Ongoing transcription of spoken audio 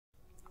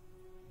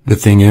The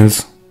thing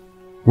is,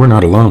 we're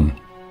not alone.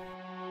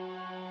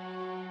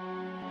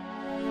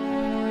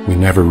 We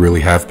never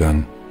really have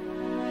been.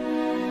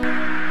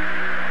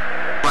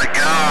 My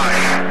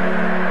gosh.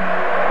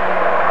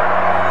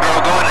 We're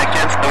all going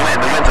against the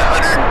wind. The wind's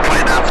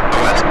 120 knots to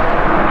the west.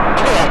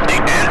 I won't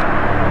take that.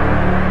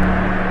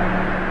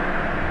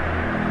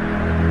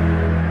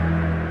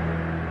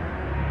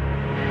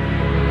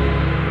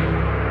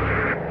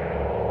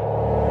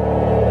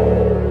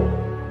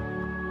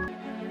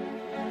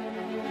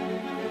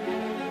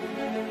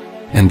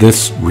 And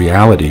this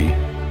reality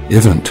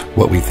isn't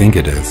what we think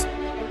it is.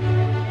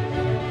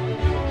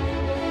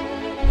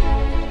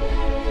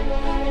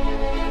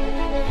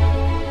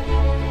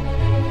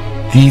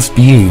 These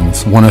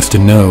beings want us to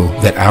know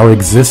that our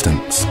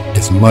existence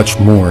is much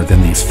more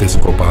than these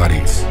physical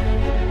bodies.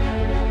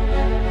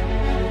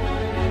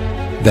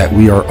 That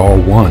we are all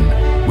one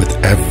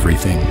with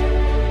everything.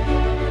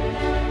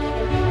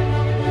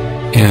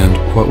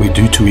 And what we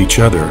do to each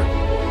other,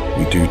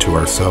 we do to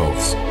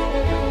ourselves.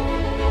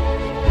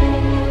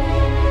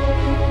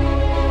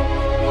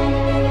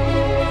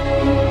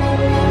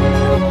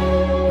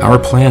 Our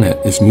planet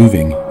is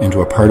moving into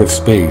a part of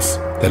space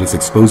that is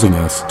exposing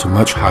us to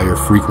much higher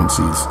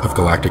frequencies of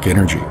galactic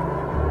energy.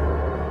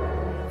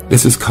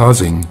 This is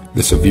causing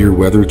the severe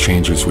weather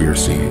changes we are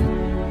seeing.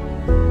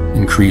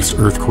 Increased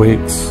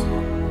earthquakes,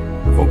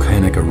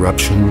 volcanic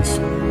eruptions,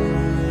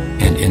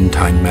 and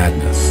end-time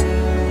madness.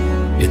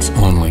 It's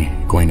only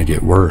going to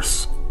get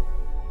worse.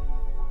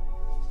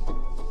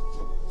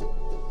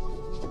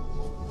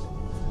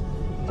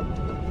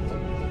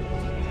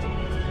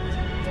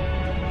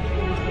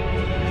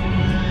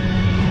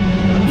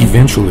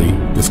 Eventually,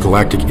 this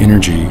galactic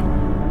energy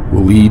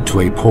will lead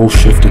to a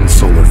pole-shifting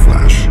solar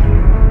flash,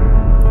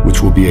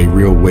 which will be a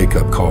real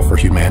wake-up call for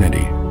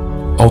humanity.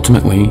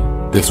 Ultimately,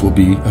 this will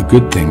be a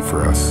good thing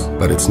for us,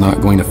 but it's not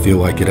going to feel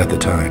like it at the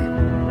time.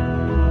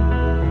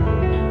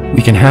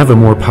 We can have a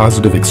more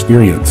positive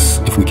experience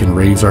if we can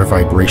raise our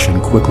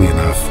vibration quickly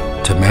enough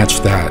to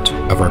match that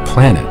of our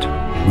planet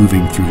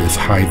moving through this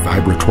high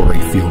vibratory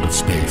field of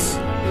space.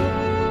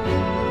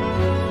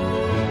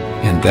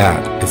 And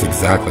that is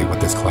exactly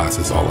what this class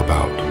is all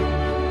about.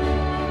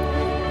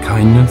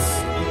 Kindness,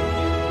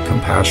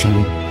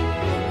 compassion,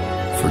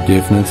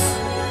 forgiveness,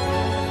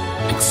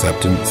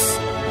 acceptance,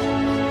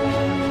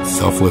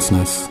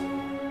 selflessness,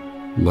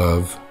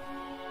 love,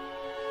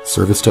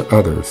 service to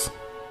others.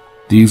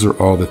 These are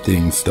all the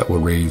things that will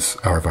raise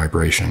our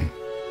vibration.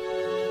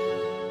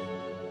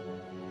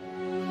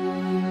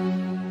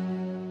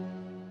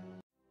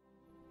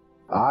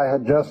 I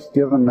had just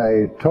given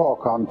a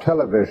talk on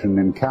television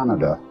in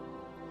Canada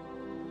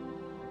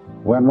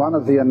when one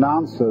of the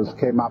announcers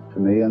came up to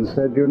me and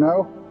said, you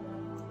know,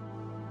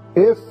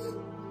 if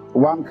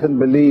one can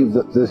believe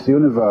that this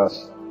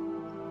universe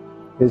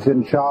is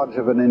in charge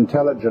of an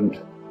intelligent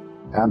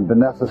and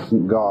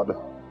beneficent God,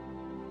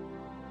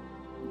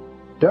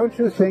 don't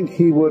you think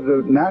he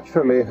would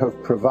naturally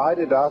have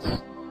provided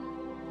us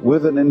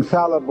with an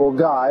infallible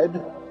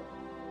guide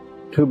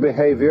to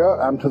behavior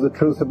and to the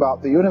truth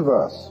about the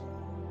universe?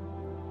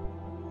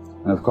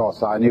 And of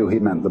course I knew he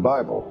meant the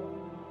Bible.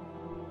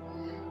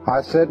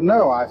 I said,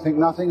 no, I think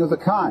nothing of the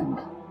kind,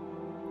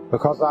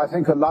 because I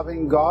think a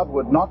loving God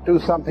would not do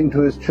something to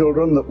his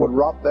children that would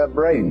rot their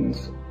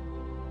brains.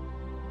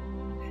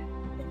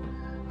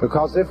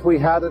 Because if we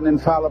had an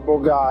infallible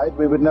guide,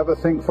 we would never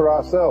think for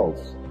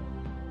ourselves.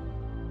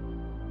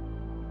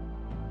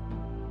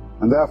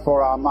 And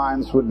therefore our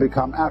minds would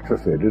become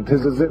atrophied. It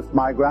is as if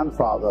my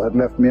grandfather had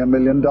left me $1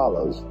 million.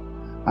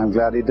 I'm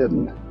glad he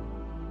didn't.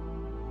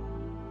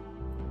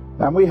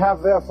 And we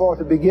have therefore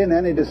to begin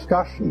any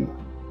discussion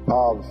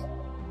of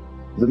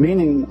the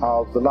meaning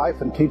of the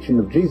life and teaching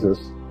of Jesus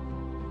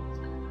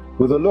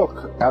with a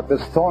look at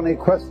this thorny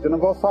question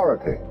of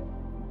authority,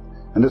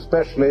 and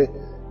especially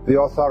the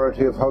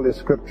authority of Holy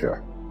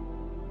Scripture.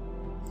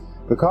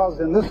 Because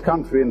in this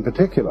country in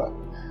particular,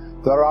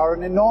 there are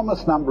an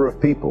enormous number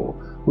of people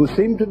who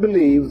seem to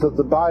believe that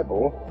the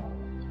Bible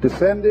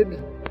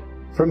descended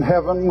from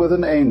heaven with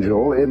an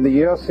angel in the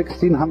year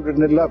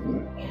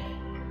 1611,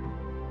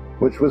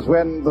 which was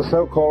when the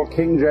so-called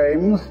King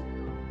James,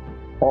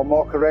 or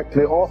more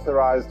correctly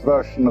authorized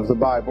version of the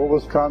Bible,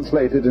 was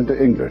translated into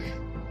English.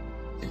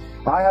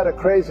 I had a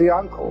crazy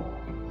uncle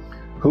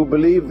who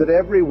believed that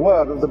every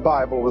word of the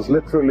Bible was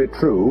literally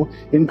true,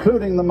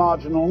 including the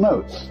marginal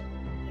notes.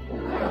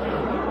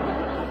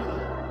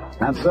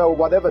 And so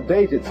whatever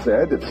date it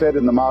said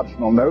in the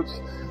marginal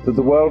notes that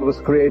the world was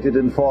created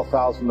in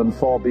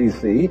 4004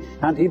 BC,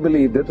 and he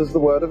believed it as the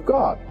Word of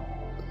God.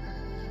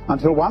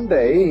 Until one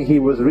day he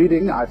was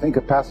reading, I think,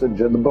 a passage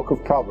in the book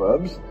of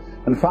Proverbs,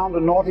 and found a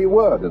naughty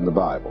word in the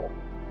Bible.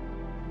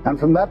 And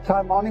from that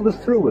time on he was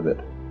through with it.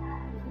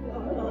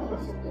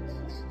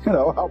 You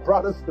know, how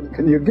Protestant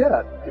can you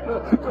get?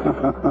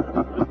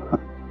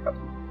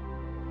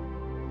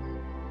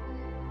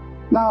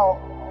 Now,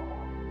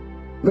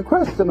 the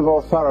question of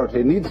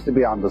authority needs to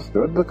be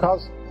understood,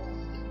 because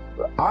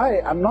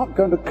I am not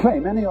going to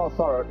claim any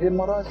authority in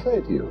what I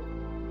say to you,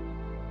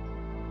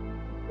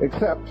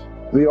 except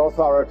the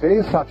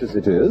authority, such as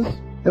it is,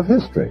 of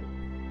history.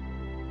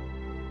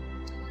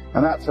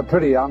 And that's a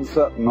pretty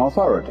uncertain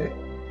authority.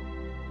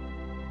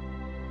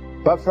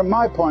 But from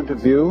my point of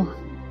view,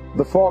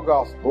 the four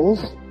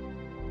Gospels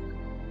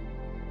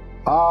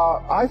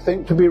are, I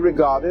think, to be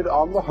regarded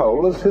on the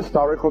whole as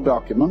historical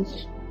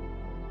documents.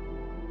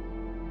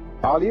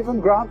 I'll even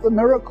grant the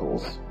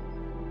miracles,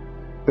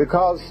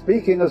 because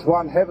speaking as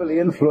one heavily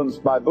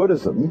influenced by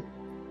Buddhism,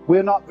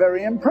 we're not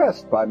very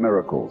impressed by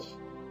miracles.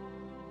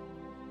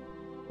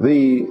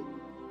 The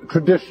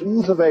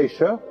traditions of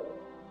Asia,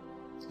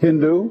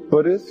 Hindu,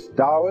 Buddhist,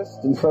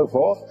 Taoist, and so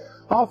forth,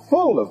 are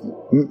full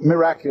of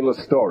miraculous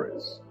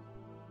stories.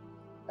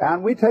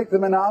 And we take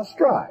them in our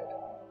stride.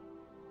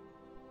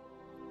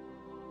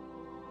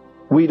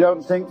 We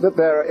don't think that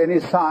there are any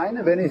sign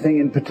of anything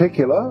in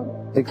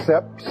particular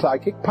except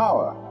psychic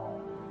power.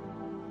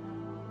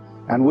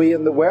 And we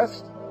in the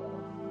West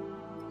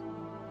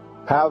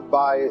have,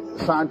 by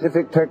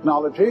scientific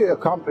technology,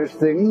 accomplished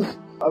things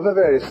of a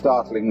very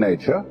startling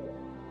nature.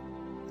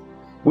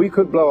 We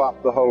could blow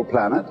up the whole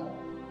planet,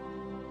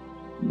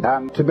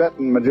 and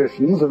Tibetan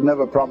magicians have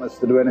never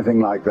promised to do anything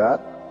like that.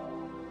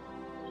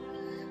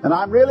 And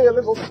I'm really a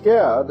little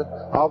scared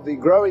of the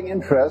growing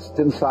interest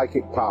in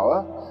psychic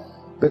power,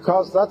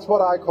 because that's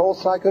what I call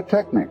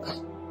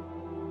psychotechnics.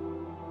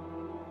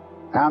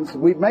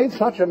 And we've made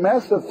such a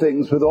mess of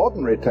things with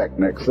ordinary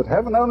techniques that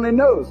heaven only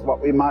knows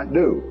what we might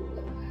do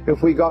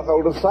if we got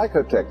hold of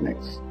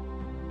psychotechnics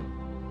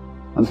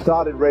and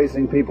started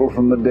raising people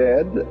from the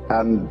dead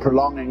and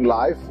prolonging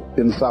life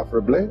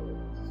insufferably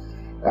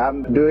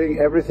and doing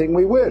everything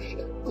we wished.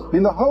 I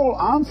mean, the whole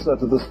answer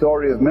to the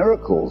story of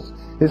miracles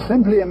is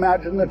simply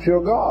imagine that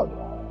you're God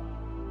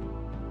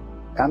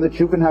and that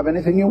you can have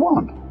anything you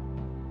want.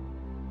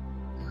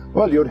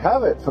 Well, you'd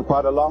have it for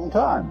quite a long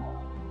time.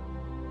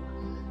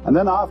 And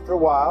then after a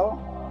while,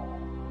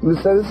 you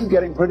say, this is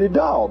getting pretty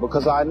dull,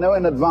 because I know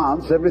in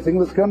advance everything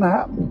that's going to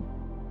happen.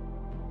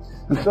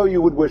 And so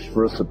you would wish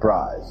for a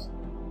surprise.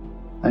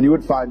 And you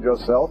would find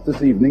yourself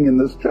this evening in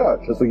this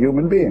church as a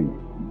human being.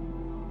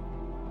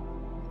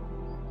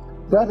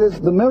 That is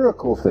the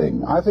miracle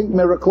thing. I think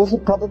miracles are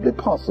probably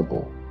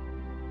possible.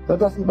 That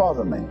doesn't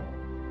bother me.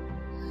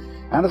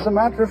 And as a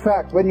matter of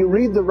fact, when you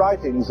read the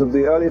writings of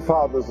the early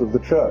fathers of the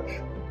church,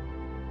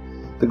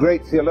 the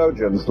great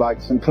theologians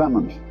like St.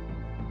 Clement,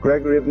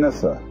 Gregory of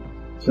Nyssa,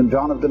 St.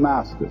 John of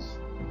Damascus,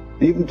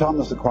 even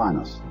Thomas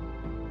Aquinas,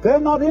 they're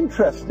not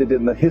interested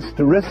in the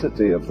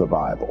historicity of the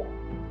Bible.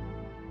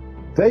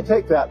 They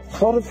take that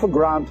sort of for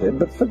granted,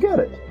 but forget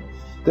it.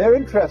 They're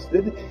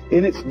interested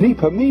in its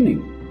deeper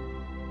meaning.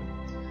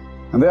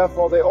 And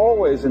therefore they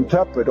always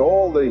interpret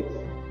all the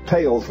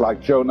tales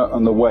like Jonah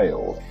and the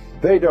whale.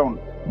 They don't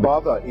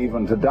bother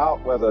even to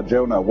doubt whether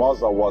Jonah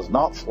was or was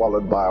not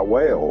swallowed by a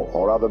whale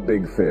or other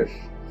big fish.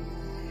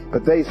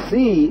 But they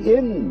see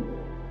in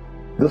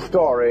the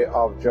story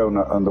of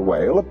Jonah and the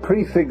whale a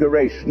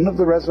prefiguration of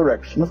the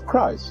resurrection of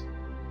Christ.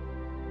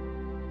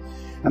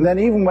 And then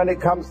even when it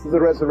comes to the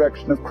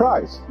resurrection of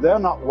Christ, they're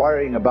not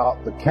worrying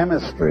about the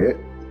chemistry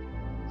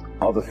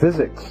or the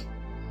physics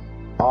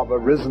of a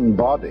risen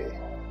body.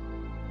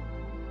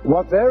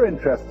 What they're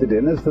interested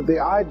in is that the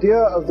idea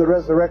of the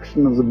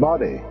resurrection of the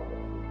body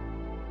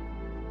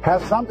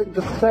has something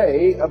to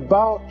say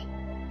about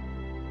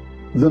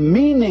the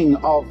meaning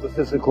of the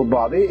physical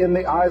body in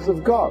the eyes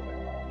of God.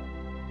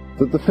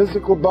 That the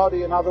physical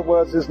body, in other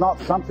words, is not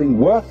something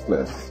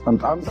worthless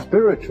and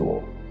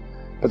unspiritual,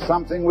 but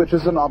something which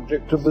is an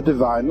object of the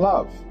divine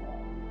love.